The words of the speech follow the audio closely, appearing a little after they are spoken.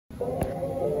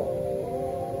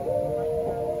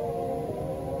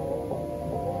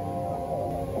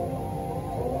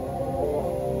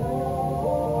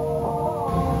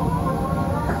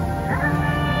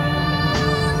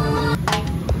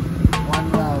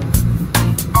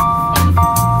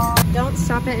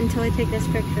stop it until I take this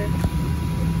picture.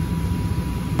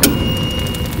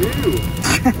 Ew.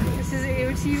 This is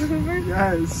ew to you, Hoover?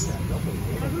 Yes.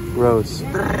 Gross.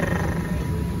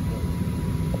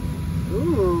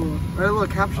 Ooh. Write a little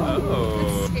caption.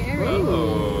 That's scary.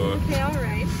 Okay,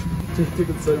 alright. Just took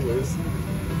it sideways.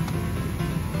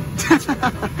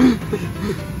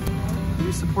 Do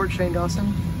you support Shane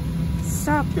Dawson?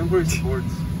 Stop. Kimberly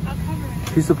supports. I'll cover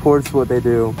it. She supports what they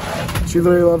do. She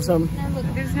literally loves him. Now look,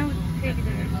 there's no pig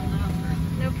there.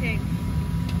 No pig.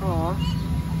 Aw.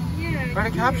 Yeah.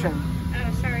 Write a caption.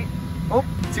 Oh, sorry. Oh,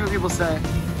 let's see what people say.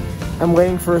 I'm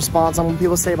waiting for a response on what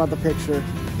people say about the picture.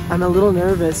 I'm a little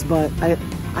nervous, but I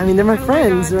mean, they're my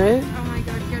friends, right? Oh my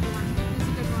god, good one. That's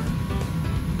a good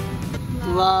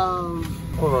one. Love.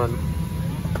 Hold on.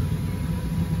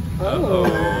 Oh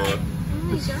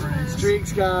my god.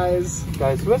 Streaks, guys.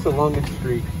 Guys, who has the longest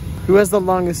streak? Who has the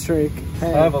longest streak?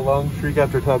 Hey. I have a long streak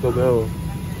after Taco Bell.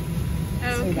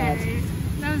 Okay.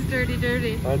 That was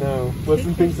dirty. I know.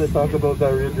 Weston thinks that Taco Bell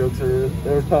diarrhea jokes are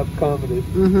their top comedy.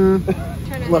 Turn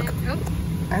it Look. in. Oh.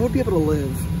 I would be able to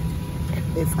live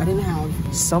if I didn't have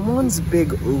someone's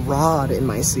big rod in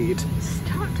my seat.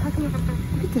 Stop talking about that.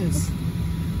 Look at this.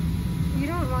 You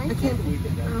don't like I it? can't.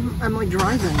 I'm like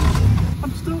driving.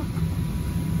 I'm stuck.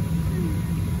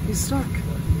 He's stuck.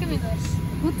 Give me this.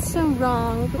 What's so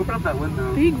wrong? Open up that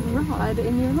window. Big rod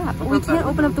in your lap. We can't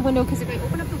open up the window because if I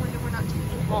open up the window, we're not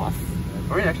taking off.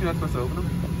 Are we actually not supposed to open them?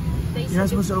 You're not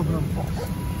supposed to open them.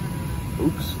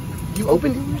 Oops. You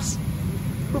opened yours?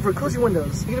 Over, close your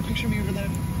windows. You get a picture of me over there?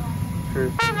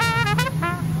 Sure.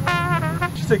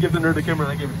 She said give the nerd the camera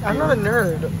and I gave it to I'm you. not a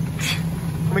nerd.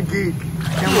 I'm a geek.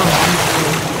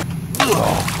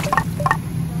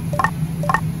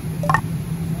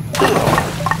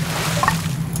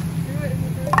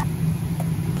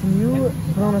 Can you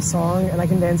put on a song and I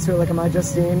can dance to it like am I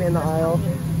Justine in the aisle?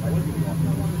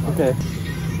 Okay.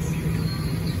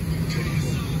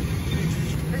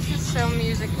 This is so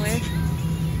musically.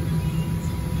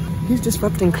 He's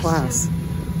disrupting class.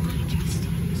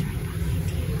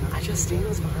 Justine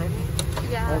was behind me.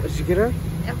 Yeah. Did you get her?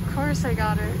 Of course I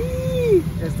got her.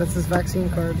 Yes, that's his vaccine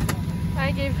card.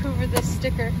 I gave Hoover this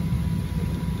sticker.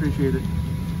 Appreciate it.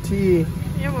 T.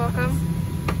 You're welcome.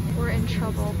 We're in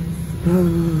trouble.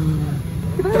 Can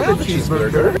I have a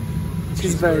cheeseburger?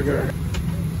 Cheeseburger.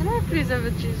 Can I please have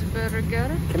a cheeseburger?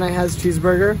 Can I has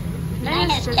cheeseburger? Can I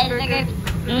have cheeseburger?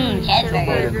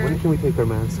 Biden, when can we take our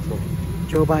masks off?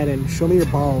 Joe Biden, show me your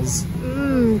balls.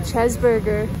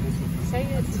 Cheeseburger. Say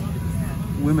it.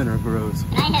 Women are gross.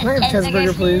 Can I have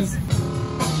cheeseburger, please?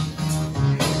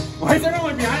 Why is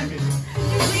everyone behind me?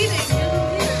 You're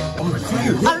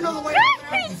leading. I don't know the way.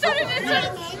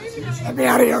 Let Let me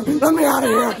out of here! Let me out of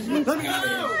here! Let me out of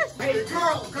here! Hey,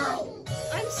 girl!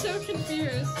 I'm so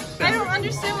confused. I don't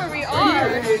understand where we are.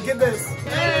 Hey, get this!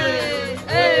 Hey!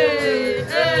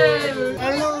 I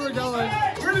don't know where we're going.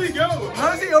 Where did he go?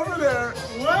 How is he over there?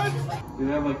 What? Do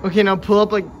they have like Okay, now pull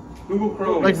up like Google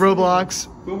Chrome? like Roblox.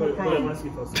 Google Chrome. I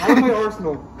have my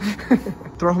arsenal.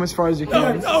 Throw him as far as you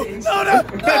can. No! It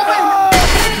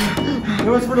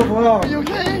was for the vlog. Are you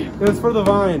okay? It was for the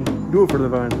Vine. Do it for the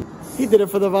Vine. He did it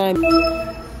for the Vine.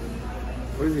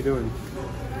 What is he doing?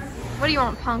 What do you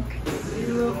want, punk?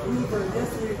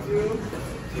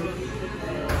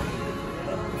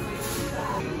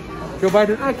 Joe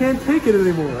Biden, I can't take it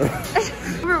anymore.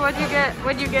 Hoover, what'd you get?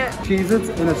 What'd you get? Cheez-Its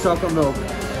and a chocolate milk.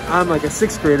 I'm like a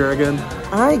 6th grader again.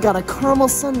 I got a caramel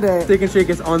sundae. Steak and Shake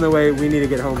is on the way. We need to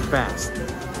get home fast.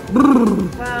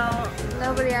 Well,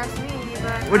 nobody asked me,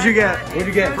 but What'd you get? What'd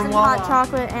you get from frozen Wawa? hot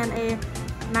chocolate and a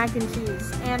mac and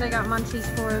cheese. And I got munchies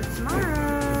for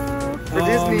tomorrow. For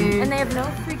Disney. And they have no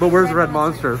freaking But where's Red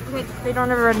Monster? Wait, they don't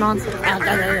have a Red Monster.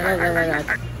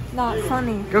 Not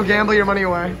funny. Go gamble your money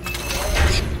away.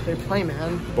 They play,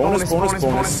 man. Bonus.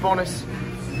 bonus.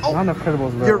 Not enough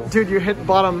credibles, Dude, you hit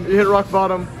bottom. You hit rock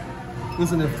bottom.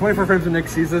 Listen, if 24 frames of Nick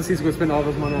sees this, he's gonna spend all of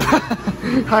his money on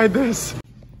it. Hide this.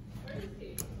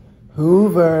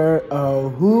 Hoover, oh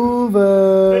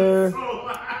Hoover.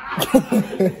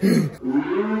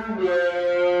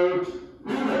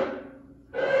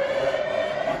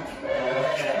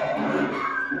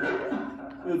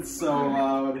 It's so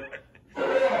loud.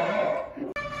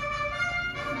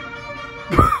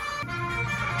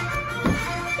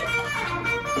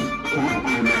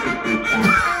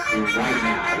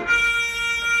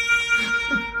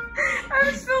 I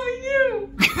was filming you.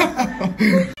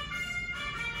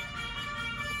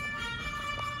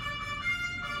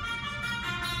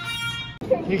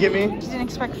 You get me? Didn't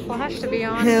expect Flash to be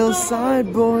on.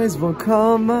 Hillside boys will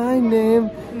call my name.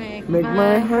 Nick. Make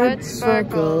my heart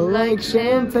sparkle like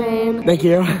champagne. Thank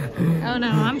you. Oh no,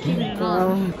 I'm keeping it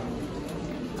on.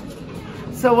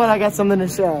 So what, I got something to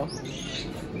show.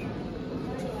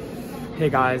 Hey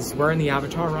guys, we're in the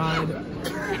Avatar ride.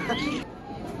 The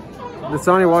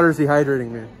Sony water is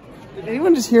dehydrating me. Did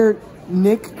anyone just hear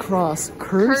Nick Cross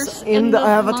curse in the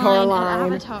Avatar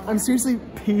line? I'm seriously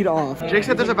peed off. Jake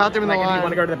said there's a bathroom in the Like, if you line.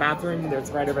 want to go to the bathroom,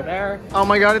 it's right over there. Oh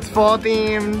my god, it's fall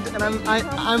themed, and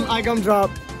I'm gum drop.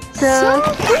 So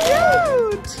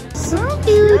cute! So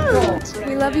cute!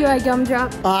 We love you, I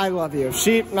gumdrop. I love you.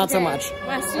 She, not so much.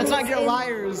 Weston Let's not is get in-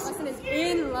 liars. Weston is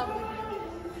in love with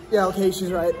you. Yeah, okay, she's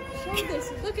right. Show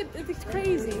this. Look at it's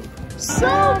crazy.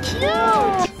 So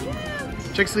cute!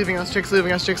 Jake's leaving us, Jake's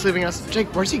leaving us, Jake's leaving us.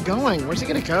 Jake, where's he going? Where's he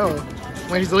gonna go?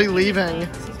 Wait, he's literally leaving.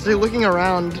 He's like looking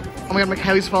around. Oh my god,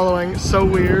 McKaylee's following. So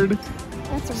weird.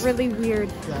 That's really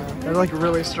weird. Yeah, they're like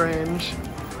really strange.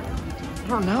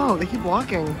 I don't know, they keep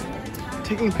walking.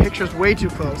 Taking pictures way too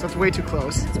close. That's way too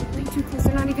close. Way too close.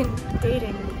 They're not even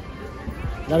dating.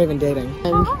 Not even dating.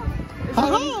 And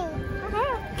haha!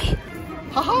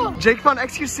 Haha! Jake found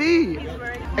XQC!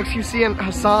 XQC and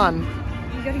Hassan.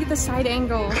 You gotta get the side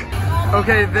angle.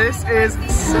 Okay, this is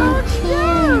so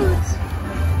cute!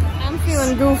 I'm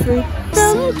feeling goofy.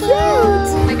 So cute!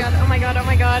 Oh my god, oh my god, oh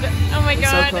my god, oh my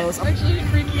god. So close. I'm actually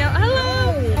freaking out.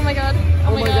 Hello! Oh my god,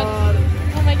 oh my god.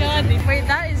 Oh my god. Wait,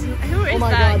 that is, who is Oh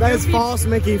my that? god, that is Goofy- false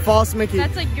Mickey, false Mickey.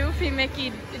 That's a Goofy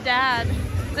Mickey dad.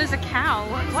 There's a cow.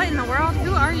 What in the world?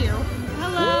 Who are you?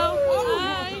 Hello.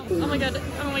 Hi. Oh my god.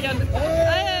 Oh my god.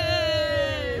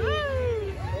 Hey.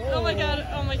 Woo. Oh my god.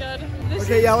 Oh my god. This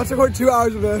Okay, yeah, let's record 2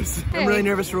 hours of this. Hey. I'm really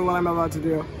nervous for what I'm about to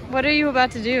do. What are you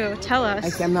about to do? Tell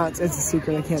us. I'm not, it's a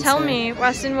secret, I can't Tell say. me,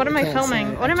 Weston, what am I can't filming?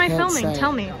 say. What am I can't filming? say.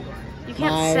 Tell me. You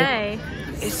can't My- say.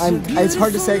 It's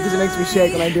hard to say because it makes me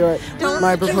shake when I do it. Don't-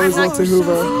 My proposal to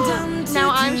Hoover. Now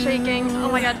I'm shaking.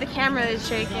 Oh my god, the camera is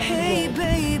shaking.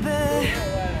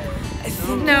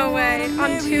 No way.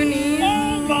 On 2 knees.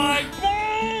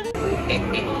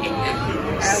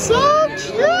 So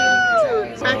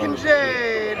cute! Mac and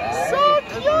Jade! So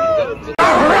cute!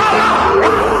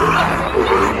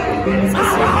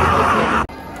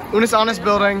 Unis Honest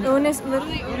building. Unis,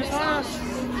 literally Unis.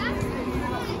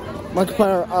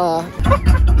 Markiplier,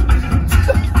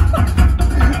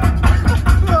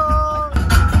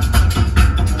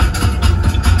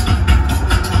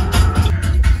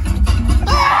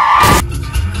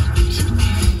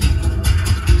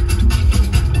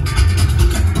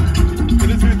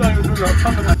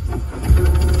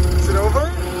 Is it over?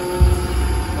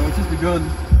 Oh, it's just begun.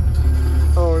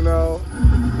 Oh no.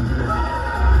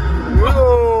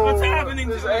 Whoa! What's happening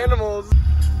There's to it? animals.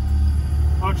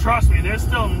 Oh, trust me, there's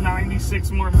still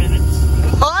 96 more minutes.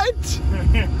 What?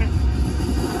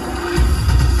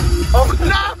 Oh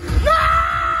no!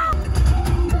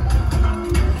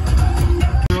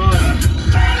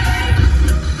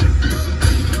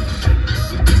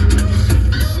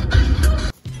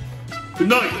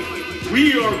 Tonight,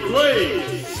 we are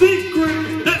playing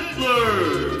Secret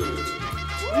Hitler!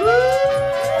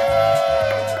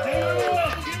 Give it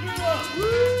up, give it up.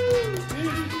 This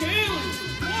is Kaylin's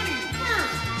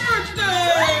 21st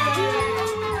birthday!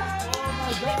 Oh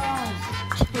my gosh.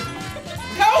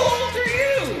 How old are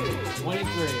you?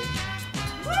 23.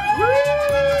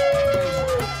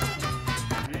 I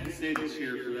didn't say the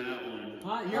cheer for that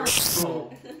one. You're a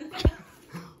asshole.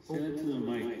 Say it to the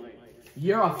mic.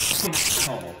 You're a f***ing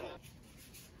asshole.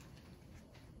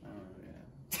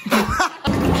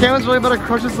 Kaylin's really about to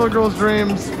crush this little girl's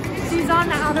dreams. She's on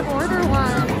the out of order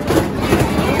one.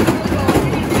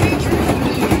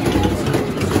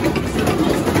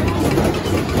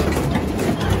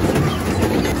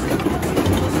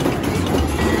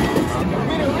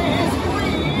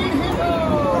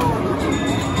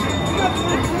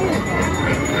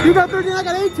 You got 13, I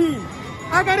got 18!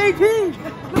 I got 18!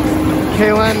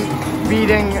 Kaylin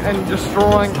beating and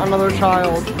destroying another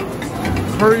child.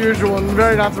 Per usual, and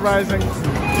very not surprising.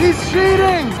 He's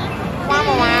cheating!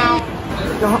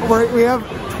 We have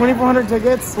 2,400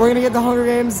 tickets. We're gonna get the Hunger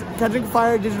Games Catching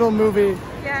Fire digital movie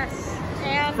Yes.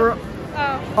 And for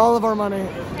all of our money.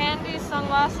 and these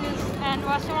sunglasses, and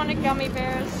Weston wanted gummy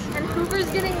bears. And Hoover's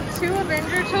getting 2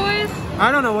 Avenger toys.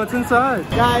 I don't know what's inside.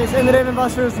 Guys, in the Dave &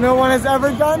 Buster's, no one has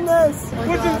ever done this.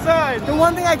 What's inside? The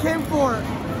one thing I came for.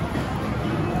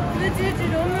 The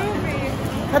digital movie.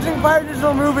 Catching Fire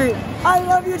digital movie. I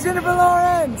love you, Jennifer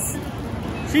Lawrence.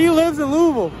 She lives in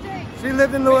Louisville. She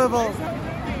lived in Louisville.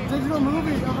 Digital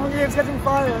movie of Hunger Games Catching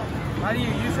Fire. How do you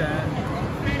use that?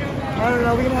 I don't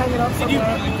know, we can hang it up Did you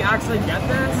somewhere. actually get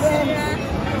this?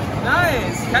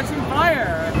 Nice! Catching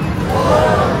fire!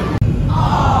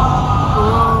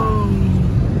 Whoa.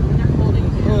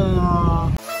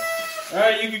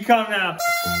 Alright, you can come now.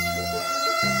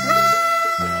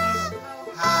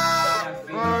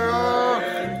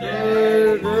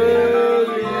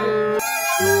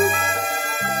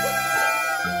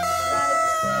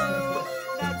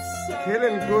 Kid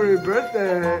and Corey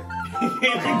birthday.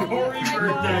 Corey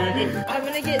birthday. I'm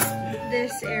gonna get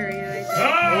this area, I think.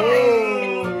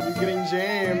 Oh, you're getting I'm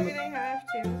James. gonna have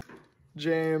to.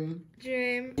 James.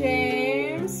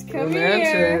 James, come Romantic.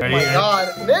 here. Oh my God,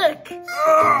 Nick!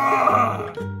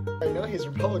 I know he's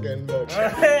Republican, but.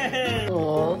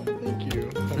 Aw, thank you.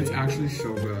 It's actually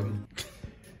so good.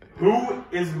 Who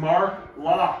is Mark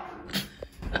Locke?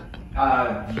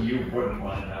 You wouldn't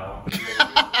want to know.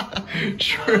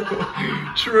 True.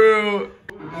 True.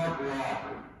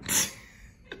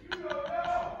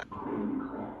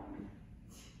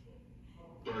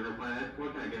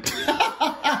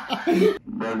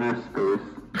 Burger Space.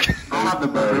 I'll have the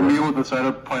burger meal with a side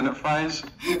of Planet Fries.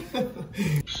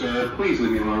 Sir, please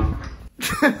leave me alone.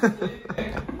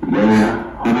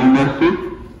 Honey mustard.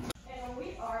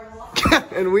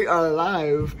 And we are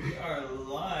live. We are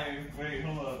live. Wait,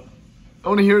 hold up. I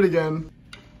want to hear it again.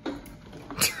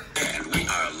 And we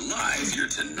are live here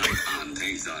tonight on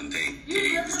Days on Day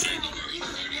Games, January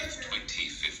 30th,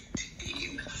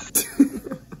 2015.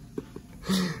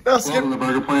 Now skip. Welcome to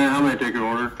Burger Planet. How may I take your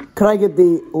order? Could I get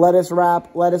the lettuce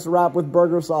wrap with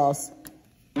burger sauce?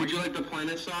 Would you like the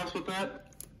Planet sauce with that?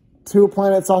 2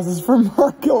 planet sauces for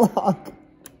Mark Locke.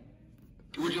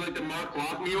 Would you like the Mark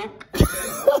Locke meal?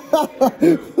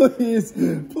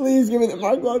 Please give me the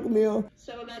Mark Locke meal.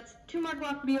 So that's 2 Mark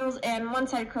Locke meals and 1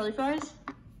 side of curly fries.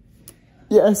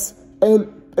 Yes,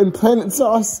 and planet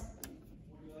sauce.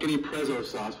 Any Prezzo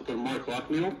sauce with the Mark Locke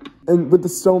meal? And with the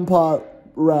stone pot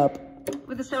wrap.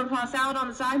 With the stone pot salad on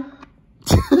the side.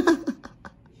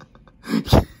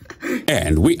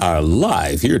 And we are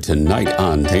live here tonight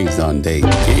on Days on Day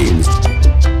Games.